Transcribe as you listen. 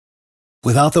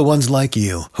Without the ones like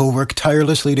you, who work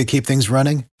tirelessly to keep things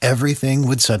running, everything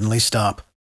would suddenly stop.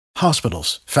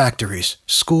 Hospitals, factories,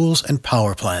 schools, and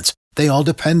power plants, they all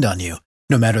depend on you.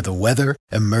 No matter the weather,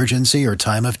 emergency, or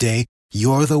time of day,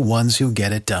 you're the ones who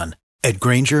get it done. At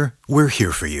Grainger, we're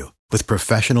here for you with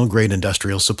professional-grade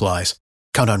industrial supplies.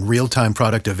 Count on real-time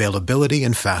product availability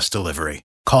and fast delivery.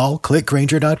 Call,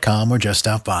 clickgrainger.com, or just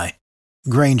stop by.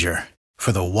 Grainger,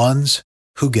 for the ones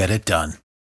who get it done.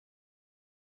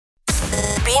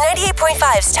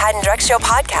 B98.5's Tad and Drex Show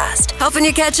podcast, helping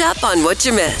you catch up on what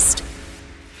you missed.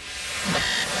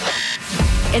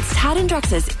 It's Tad and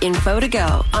Drex's Info to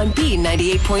Go on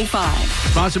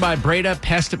B98.5. Sponsored by Breda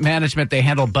Pest Management. They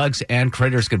handle bugs and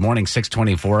critters. Good morning,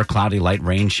 624. Cloudy, light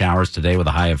rain showers today with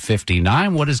a high of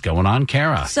 59. What is going on,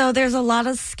 Kara? So there's a lot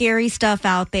of scary stuff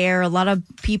out there. A lot of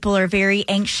people are very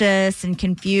anxious and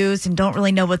confused and don't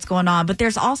really know what's going on. But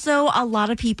there's also a lot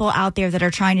of people out there that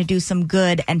are trying to do some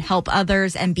good and help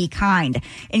others and be kind,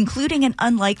 including an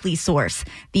unlikely source,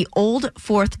 the Old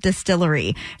Fourth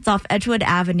Distillery. It's off Edgewood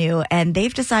Avenue, and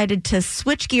they've decided to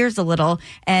switch gears a little,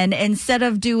 and instead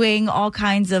of doing all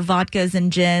kinds of vodkas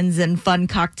and gins and fun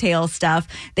cocktail stuff,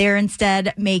 they're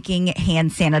instead making hand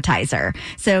sanitizer.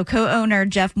 So co-owner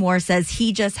Jeff Moore says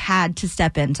he just had to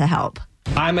step in to help.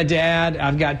 I'm a dad.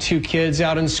 I've got 2 kids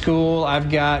out in school. I've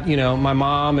got, my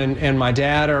mom and my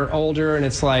dad are older, and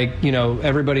it's like,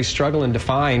 everybody's struggling to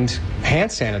find hand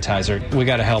sanitizer. We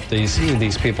got to help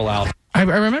these people out. I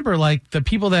remember, the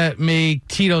people that make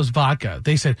Tito's vodka,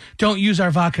 they said, don't use our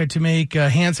vodka to make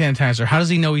hand sanitizer. How does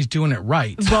he know he's doing it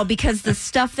right? Well, because the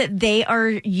stuff that they are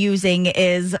using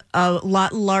is a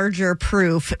lot larger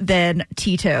proof than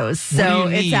Tito's. So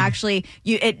it's actually,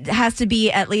 it has to be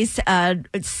at least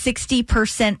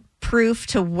 60% proof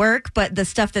to work, but the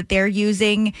stuff that they're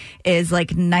using is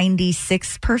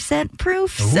 96%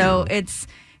 proof. Ooh. So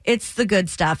it's the good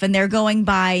stuff, and they're going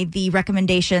by the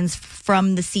recommendations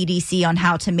from the CDC on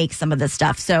how to make some of this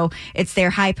stuff. So it's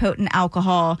their high-potent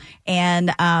alcohol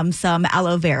and some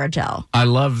aloe vera gel. I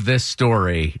love this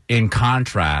story in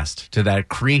contrast to that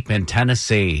creep in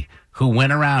Tennessee who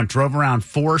drove around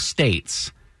 4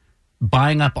 states,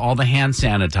 buying up all the hand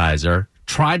sanitizer,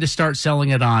 tried to start selling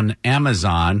it on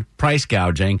Amazon, price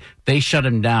gouging. They shut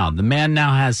him down. The man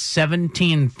now has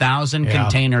 17,000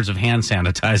 containers of hand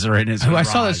sanitizer in his garage. I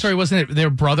saw that story. Wasn't it their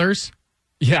brothers?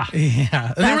 Yeah.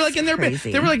 Yeah. They were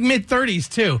they were mid-30s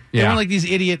too. They weren't these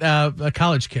idiot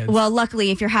college kids. Well,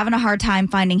 luckily, if you're having a hard time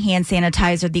finding hand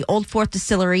sanitizer, the Old Fourth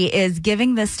Distillery is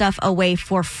giving this stuff away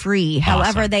for free. Awesome.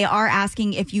 However, they are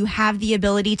asking if you have the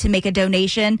ability to make a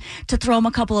donation to throw them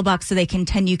a couple of bucks so they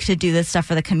continue to do this stuff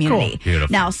for the community. Cool.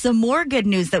 Beautiful. Now, some more good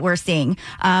news that we're seeing.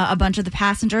 A bunch of the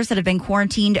passengers that have been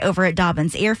quarantined over at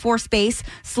Dobbins Air Force Base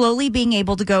slowly being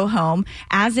able to go home,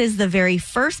 as is the very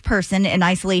first person in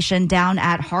isolation down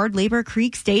at Hard Labor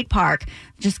Creek State Park.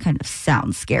 Just kind of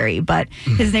sounds scary, but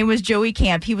his name was Joey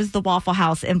Camp. He was the Waffle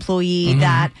House employee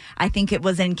that I think it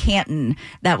was in Canton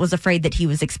that was afraid that he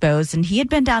was exposed, and he had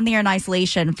been down there in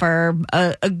isolation for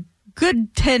a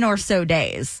good 10 or so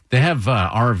days. They have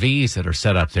RVs that are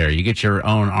set up there. You get your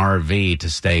own RV to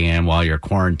stay in while you're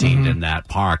quarantined in that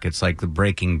park. It's like the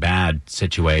Breaking Bad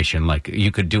situation. Like,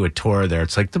 you could do a tour there.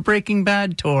 It's like the Breaking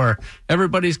Bad tour.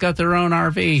 Everybody's got their own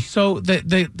RV. So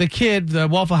the kid, the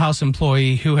Waffle House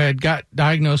employee who had got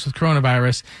diagnosed with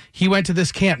coronavirus, he went to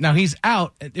this camp. Now he's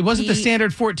out. It wasn't the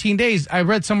standard 14 days. I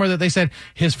read somewhere that they said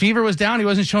his fever was down. He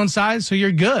wasn't showing signs, so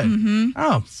you're good.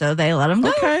 Oh. So they let him go.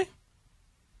 Okay.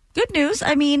 Good news.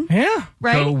 I mean, yeah.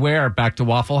 Right? Go where? Back to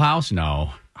Waffle House?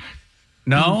 No.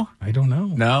 No? I don't know.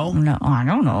 No? No, I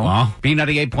don't know. Well,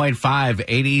 B98.5,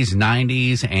 80s,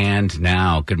 90s, and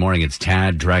now. Good morning. It's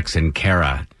Tad, Drex, and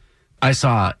Kara. I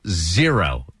saw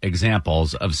 0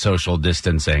 examples of social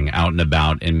distancing out and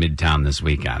about in Midtown this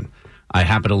weekend. I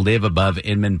happen to live above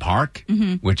Inman Park,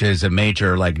 which is a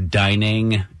major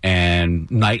dining and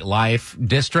nightlife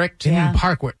district. Inman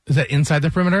Park, is that inside the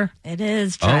perimeter? It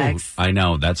is, Drex. Oh, I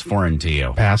know. That's foreign to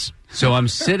you. Pass. So I'm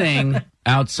sitting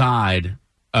outside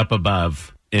up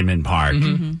above Inman Park,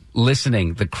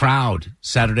 listening. The crowd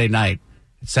Saturday night,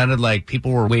 it sounded like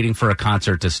people were waiting for a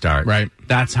concert to start. Right.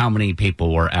 That's how many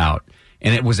people were out.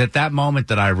 And it was at that moment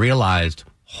that I realized,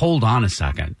 hold on a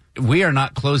second. We are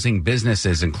not closing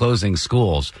businesses and closing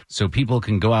schools so people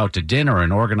can go out to dinner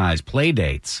and organize play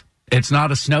dates. It's not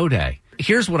a snow day.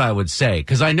 here's what I would say,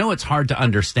 because I know it's hard to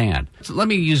understand. So let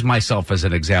me use myself as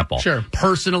an example. Sure.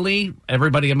 Personally,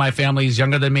 everybody in my family is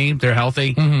younger than me. They're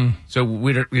healthy. Mm-hmm. So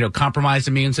we don't, compromised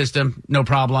immune system, no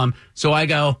problem. So I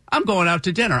go, I'm going out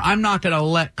to dinner. I'm not going to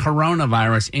let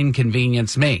coronavirus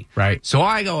inconvenience me. Right. So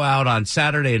I go out on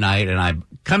Saturday night and I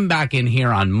come back in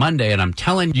here on Monday and I'm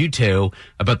telling you two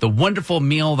about the wonderful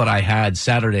meal that I had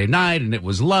Saturday night, and it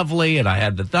was lovely, and I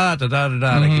had the and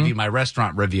I give you my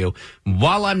restaurant review.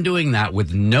 While I'm doing that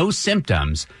with no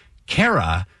symptoms,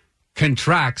 Kara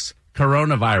contracts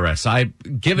coronavirus. I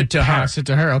give it to her. Pass it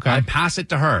to her, okay. I pass it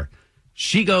to her.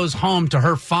 She goes home to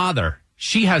her father.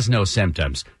 She has no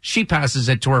symptoms. She passes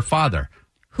it to her father.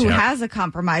 Who has a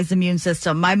compromised immune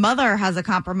system. My mother has a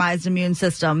compromised immune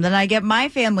system. Then I get my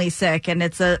family sick, and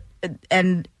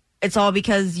it's all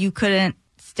because you couldn't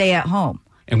stay at home.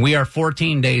 And we are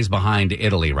 14 days behind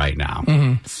Italy right now.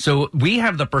 Mm-hmm. So we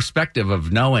have the perspective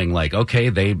of knowing, like, okay,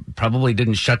 they probably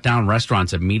didn't shut down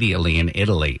restaurants immediately in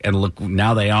Italy. And look,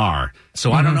 now they are.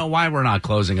 So I don't know why we're not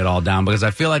closing it all down, because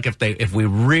I feel like if we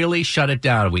really shut it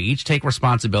down, we each take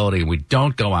responsibility and we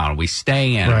don't go out and we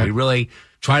stay in, and we really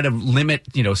try to limit,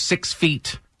 6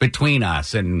 feet between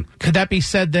us. And could that be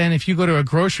said then if you go to a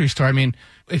grocery store? I mean,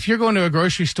 if you're going to a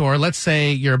grocery store, let's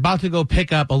say you're about to go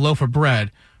pick up a loaf of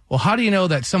bread. Well, how do you know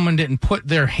that someone didn't put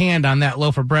their hand on that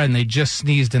loaf of bread and they just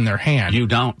sneezed in their hand? You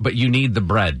don't, but you need the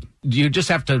bread. You just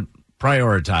have to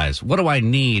prioritize. What do I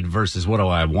need versus what do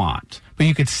I want? But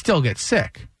you could still get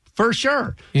sick. For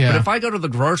sure. Yeah. But if I go to the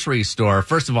grocery store,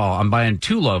 first of all, I'm buying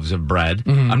 2 loaves of bread.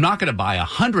 Mm-hmm. I'm not going to buy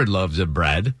 100 loaves of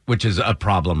bread, which is a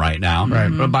problem right now. Right.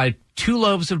 I'm going to buy 2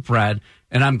 loaves of bread,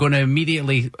 and I'm going to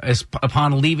immediately,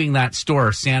 upon leaving that store,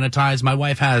 sanitize. My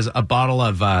wife has a bottle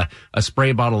of a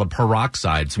spray bottle of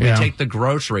peroxide. So we take the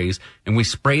groceries and we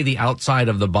spray the outside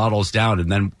of the bottles down,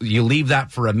 and then you leave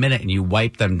that for a minute and you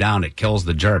wipe them down. It kills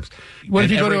the germs. What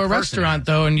if you go to a restaurant,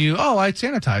 though, and I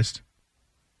sanitized?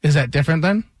 Is that different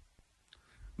then?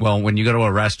 Well, when you go to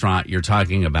a restaurant, you're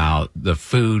talking about the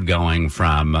food going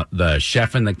from the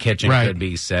chef in the kitchen could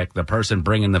be sick. The person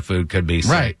bringing the food could be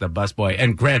sick. The busboy.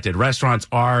 And granted, restaurants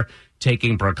are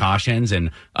taking precautions and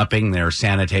upping their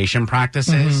sanitation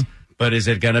practices. Mm-hmm. But is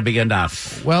it going to be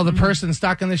enough? Well, the person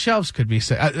stocking the shelves could be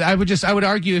sick. I would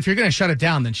argue if you're going to shut it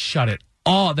down, then shut it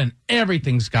all. Then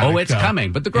everything's got to go. Oh, it's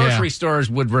coming. But the grocery stores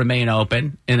would remain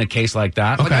open in a case like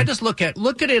that. Okay. Like, I just look at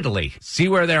Italy. See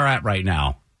where they're at right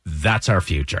now. That's our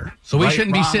future. So we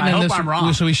shouldn't be sitting in this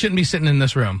room. So we shouldn't be sitting in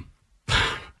this room.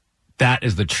 That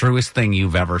is the truest thing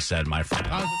you've ever said, my friend.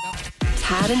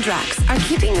 Tad and Drex are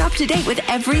keeping you up to date with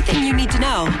everything you need to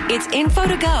know. It's Info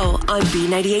to Go on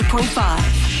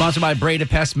B98.5. Sponsored by Breda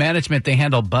Pest Management. They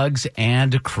handle bugs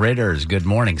and critters. Good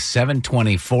morning.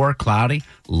 724, cloudy,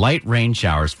 light rain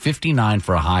showers, 59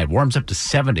 for a high. Warms up to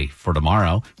 70 for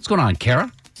tomorrow. What's going on,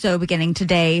 Kara? So beginning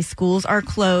today, schools are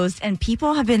closed, and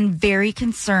people have been very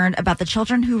concerned about the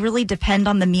children who really depend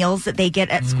on the meals that they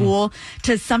get at school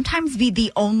to sometimes be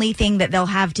the only thing that they'll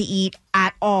have to eat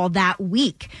at all that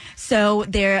week. So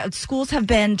their schools have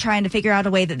been trying to figure out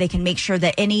a way that they can make sure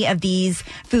that any of these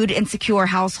food insecure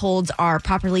households are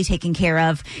properly taken care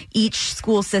of. Each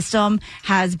school system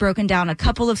has broken down a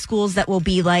couple of schools that will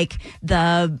be like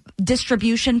the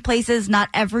distribution places. Not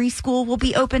every school will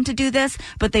be open to do this,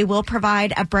 but they will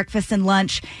provide a breakfast and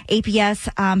lunch. APS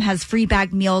has free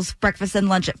bagged meals, breakfast and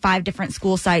lunch at 5 different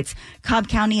school sites. Cobb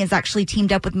County has actually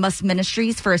teamed up with Must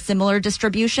Ministries for a similar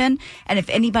distribution. And if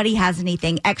anybody has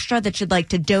anything extra that you'd like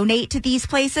to donate to these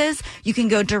places, you can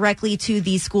go directly to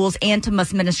these schools and to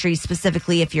Must Ministries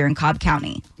specifically if you're in Cobb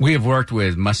County. We have worked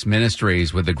with Must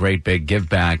Ministries with a great big give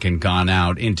back and gone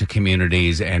out into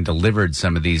communities and delivered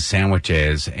some of these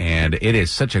sandwiches. And it is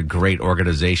such a great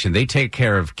organization. They take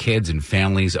care of kids and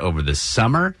families over the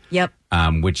summer. Yep.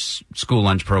 Which school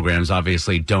lunch programs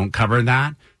obviously don't cover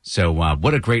that. So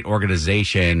what a great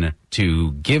organization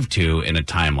to give to in a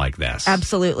time like this.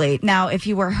 Absolutely. Now, if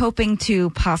you were hoping to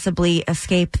possibly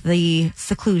escape the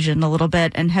seclusion a little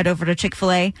bit and head over to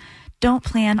Chick-fil-A, don't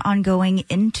plan on going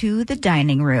into the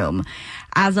dining room.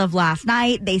 As of last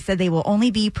night, they said they will only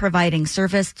be providing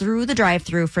service through the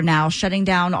drive-thru for now, shutting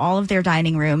down all of their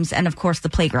dining rooms and, of course, the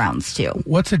playgrounds, too.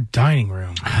 What's a dining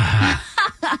room?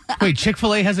 Wait,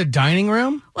 Chick-fil-A has a dining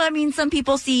room? Well, I mean, some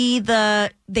people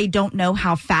they don't know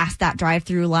how fast that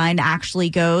drive-through line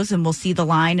actually goes, and will see the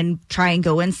line and try and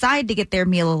go inside to get their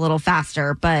meal a little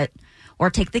faster, or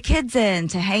take the kids in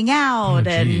to hang out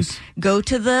and go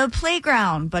to the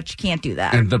playground, but you can't do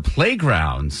that. And the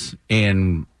playgrounds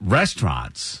in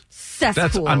restaurants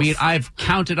Cesspools. I mean, I've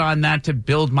counted on that to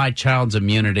build my child's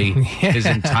immunity his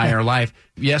entire life.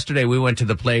 Yesterday, we went to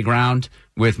the playground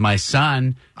with my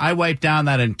son. I wiped down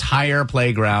that entire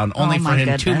playground, only for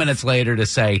him 2 minutes later to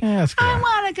say, I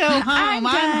want to go home. I'm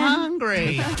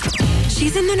hungry.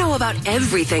 She's in the know about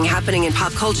everything happening in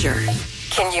pop culture.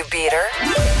 Can you beat her?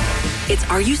 It's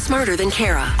Are You Smarter Than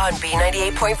Kara on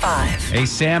B98.5. Hey,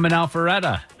 Sam and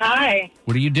Alpharetta. Hi.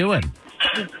 What are you doing?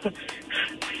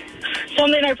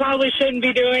 Something I probably shouldn't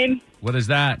be doing. What is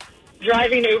that?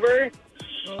 Driving Uber.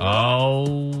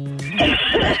 Oh,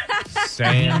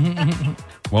 Sam.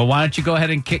 Well, why don't you go ahead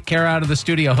and kick Kara out of the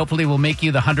studio? Hopefully we'll make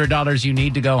you the $100 you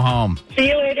need to go home. See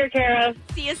you later, Kara.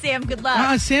 See you, Sam. Good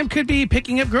luck. Sam could be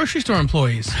picking up grocery store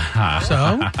employees.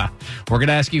 So we're going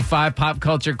to ask you 5 pop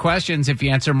culture questions. If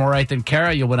you answer more right than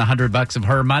Kara, you'll win $100 of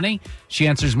her money. She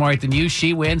answers more right than you,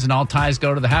 she wins, and all ties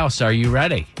go to the house. Are you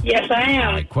ready? Yes, I am.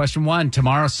 All right, question 1.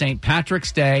 Tomorrow's St.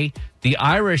 Patrick's Day. The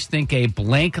Irish think a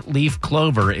blank leaf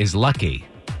clover is lucky.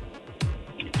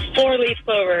 4-leaf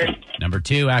clover. Number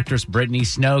 2, actress Brittany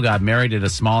Snow got married at a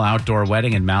small outdoor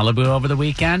wedding in Malibu over the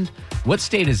weekend. What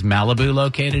state is Malibu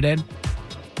located in?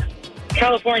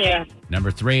 California. Number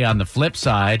 3, on the flip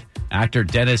side, actor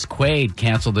Dennis Quaid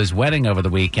canceled his wedding over the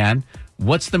weekend.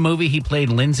 What's the movie he played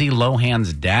Lindsay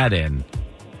Lohan's dad in?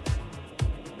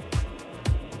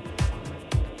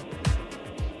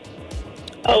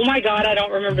 Oh, my God, I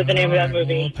don't remember the name of that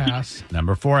movie. We'll pass.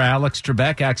 Number 4, Alex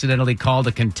Trebek accidentally called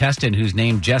a contestant who's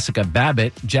named Jessica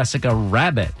Babbitt Jessica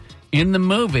Rabbit. In the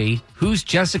movie, who's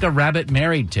Jessica Rabbit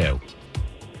married to?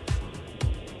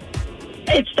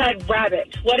 It's that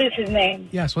rabbit. What is his name?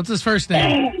 Yes, what's his first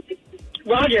name?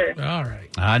 Roger. All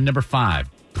right. Number 5,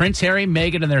 Prince Harry,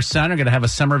 Meghan, and their son are going to have a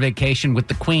summer vacation with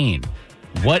the Queen.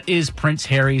 What is Prince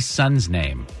Harry's son's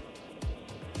name?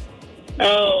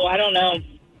 Oh, I don't know.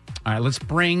 All right, let's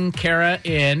bring Kara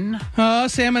in.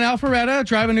 Sam and Alpharetta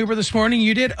driving Uber this morning.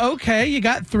 You did okay. You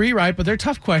got 3 right, but they're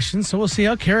tough questions, so we'll see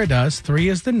how Kara does. 3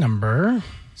 is the number.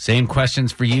 Same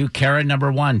questions for you, Kara.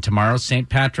 Number 1, tomorrow's St.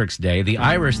 Patrick's Day. The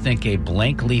Irish think a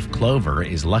blank leaf clover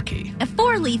is lucky. A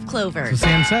 4-leaf clover. So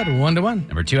Sam said 1-1.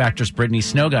 Number 2, actress Brittany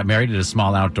Snow got married at a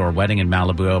small outdoor wedding in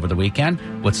Malibu over the weekend.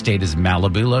 What state is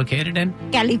Malibu located in?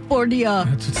 California.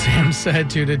 That's what Sam said,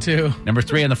 2-2. Number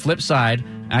 3, on the flip side,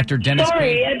 actor Dennis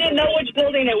Sorry, Quaid. I didn't know which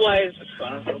building it was.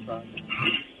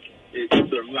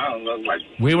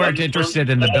 We weren't interested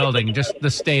in the building. Just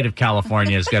the state of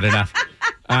California is good enough.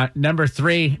 Number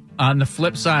 3, on the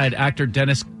flip side, actor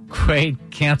Dennis Quaid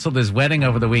canceled his wedding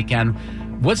over the weekend.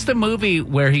 What's the movie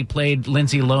where he played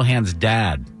Lindsay Lohan's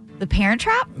dad? The Parent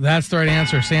Trap? That's the right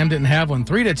answer. Sam didn't have one.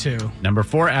 3-2. Number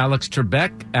 4, Alex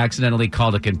Trebek accidentally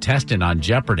called a contestant on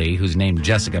Jeopardy who's named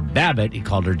Jessica Babbitt. He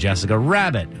called her Jessica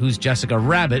Rabbit. Who's Jessica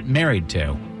Rabbit married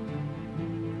to?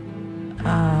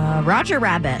 Roger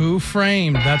Rabbit. Who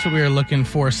framed? That's what we were looking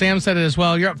for. Sam said it as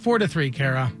well. You're up 4-3,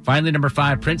 Kara. Finally, number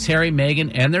 5, Prince Harry,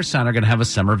 Meghan, and their son are going to have a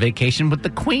summer vacation with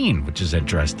the Queen, which is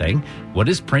interesting. What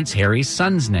is Prince Harry's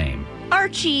son's name?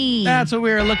 Archie. That's what we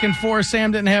were looking for.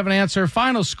 Sam didn't have an answer.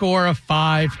 Final score of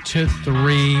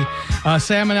 5-3.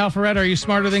 Sam and Alpharetta, are you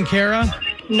smarter than Kara?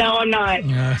 No, I'm not.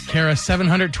 Kara,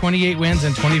 728 wins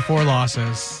and 24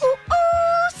 losses.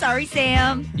 Sorry,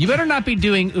 Sam. You better not be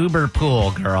doing Uber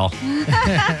pool, girl.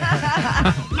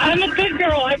 I'm a good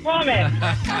girl, I promise.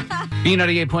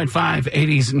 B98.5,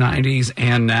 80s, 90s,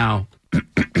 and now.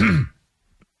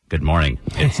 Good morning.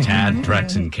 It's Tad,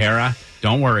 Drex, and Kara.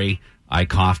 Don't worry. I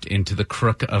coughed into the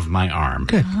crook of my arm.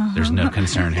 Good. There's no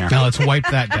concern here. Now let's wipe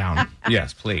that down.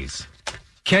 Yes, please.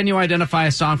 Can you identify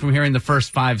a song from hearing the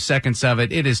first 5 seconds of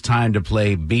it? It is time to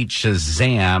play Beat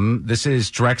Shazam. This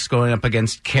is Drex going up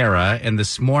against Kara, and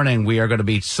this morning we are going to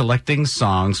be selecting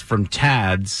songs from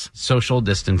Tad's social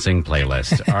distancing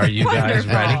playlist. Are you guys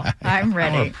ready? I'm How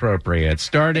ready. appropriate.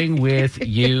 Starting with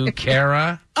you,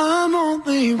 Kara. I'm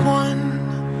only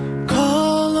one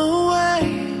call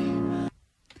away.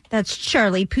 That's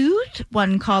Charlie Puth,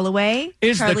 One Call Away.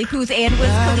 Is the- Charlie Puth and Wiz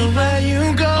Khalifa. Where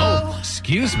you go? Oh,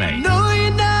 excuse me. No, you're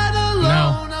not alone.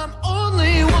 No. I'm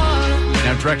only one.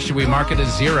 Now, Drex, should we mark it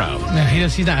as 0? No,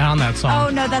 he's not on that song. Oh,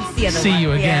 no, that's the other See one.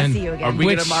 You Again. Yeah, See You Again. Are we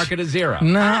going Which- to mark it as 0?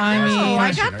 No, I mean... Oh,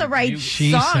 I got the right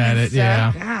She song. said it,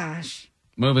 yeah. Gosh.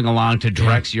 Moving along to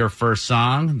Drex, your first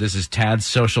song. This is Tad's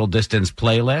social distance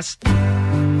playlist.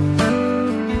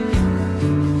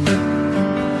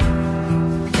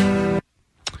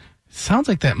 Sounds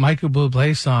like that Michael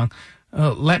Bublé song.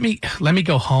 Let me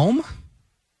go home.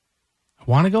 I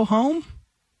want to go home.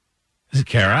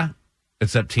 Kara,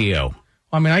 it's up to you.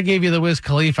 I mean, I gave you the Wiz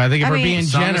Khalifa. I think if we're being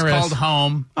Song is generous, called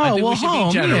Home. Oh, I think well, we should Home,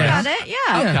 be generous. yeah. Got it?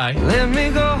 Yeah. Okay. Let me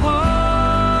go home.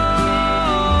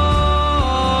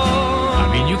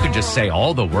 I mean, you could just say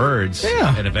all the words,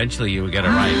 and eventually you would get it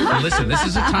right. But listen, this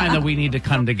is a time that we need to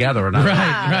come together, and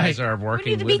guys are working.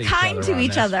 We need to be with kind to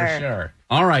each other. For sure.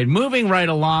 All right, moving right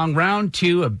along. Round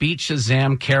 2 of Beat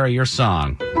Shazam. Carry your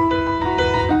song.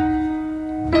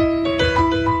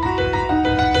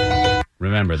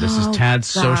 Remember, this is Tad's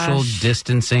social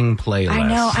distancing playlist. I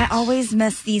know. I always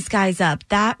mess these guys up.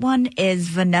 That one is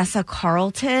Vanessa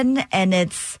Carlton, and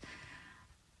it's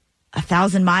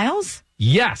 1,000 Miles.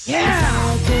 Yes.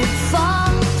 Yeah.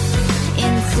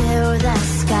 Into the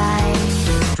sky.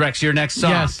 Drex, your next song.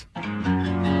 Yes.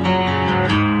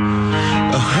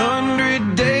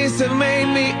 100 days have made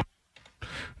me.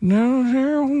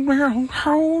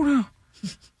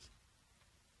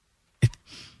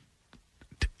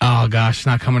 Oh gosh, it's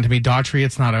not coming to me. Daughtry,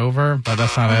 it's not over, but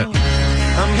that's not it.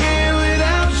 I'm here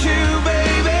without you,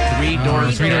 baby. 3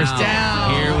 doors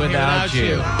down. Here without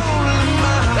you.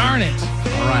 Darn it.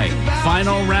 All right.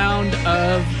 Final round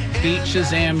of Beat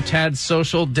Shazam, Tad's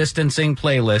social distancing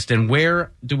playlist. And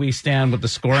where do we stand with the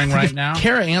scoring right now?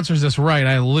 Kara answers this right,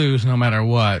 I lose no matter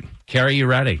what. Kara, you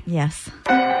ready? Yes.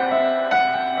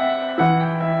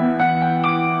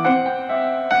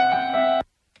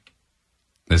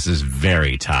 This is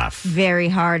very tough. Very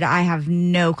hard. I have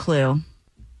no clue.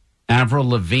 Avril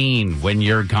Lavigne, When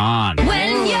You're Gone. When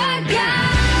you're gone,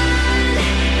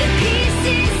 the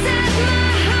pieces of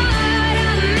my heart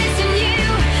are missing you.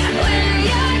 When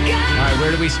you're gone. All right,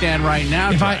 where do we stand right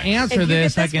now? If I Drex? answer If you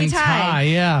this, get I this, can we tie. tie.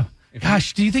 Yeah.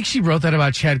 Gosh, do you think she wrote that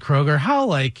about Chad Kroger? How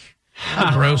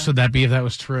gross would that be if that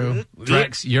was true?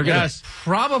 Drex, you're going to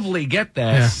probably get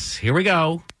this. Here we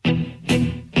go.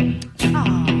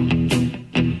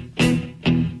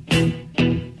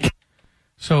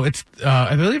 So it's,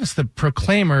 I believe it's the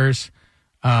Proclaimers.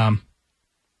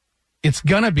 It's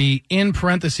going to be, in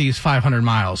parentheses, 500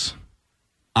 miles.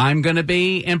 I'm going to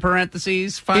be, in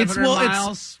parentheses, 500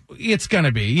 miles. It's going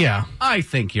to be, yeah. I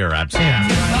think you're absolutely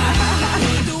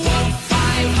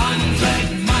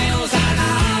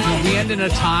We end in a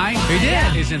tie? We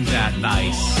did. Isn't that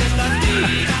nice?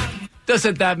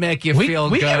 Doesn't that make you feel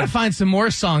we good? got to find some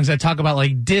more songs that talk about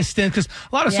like distance, because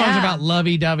a lot of songs are about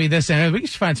lovey-dovey, this and we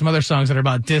should find some other songs that are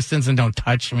about distance and don't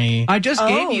touch me. I just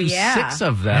gave you 6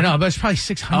 of them. I know, but it's probably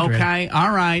 600. Okay,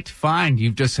 all right, fine.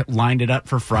 You've just lined it up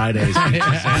for Fridays.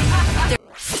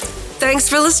 Thanks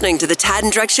for listening to the Tad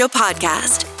and Drex Show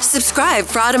podcast. Subscribe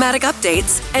for automatic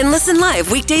updates and listen live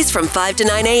weekdays from 5 to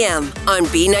 9 a.m. on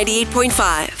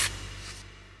B98.5.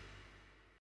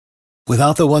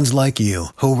 Without the ones like you,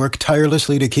 who work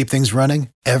tirelessly to keep things running,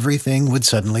 everything would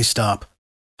suddenly stop.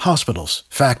 Hospitals,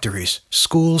 factories,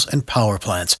 schools, and power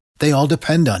plants, they all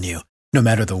depend on you. No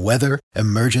matter the weather,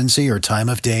 emergency, or time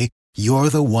of day, you're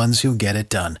the ones who get it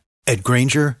done. At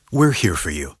Grainger, we're here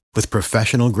for you with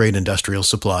professional-grade industrial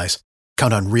supplies.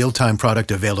 Count on real-time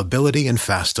product availability and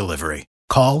fast delivery.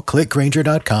 Call, click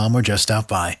Grainger.com, or just stop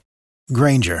by.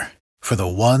 Grainger, for the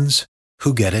ones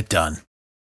who get it done.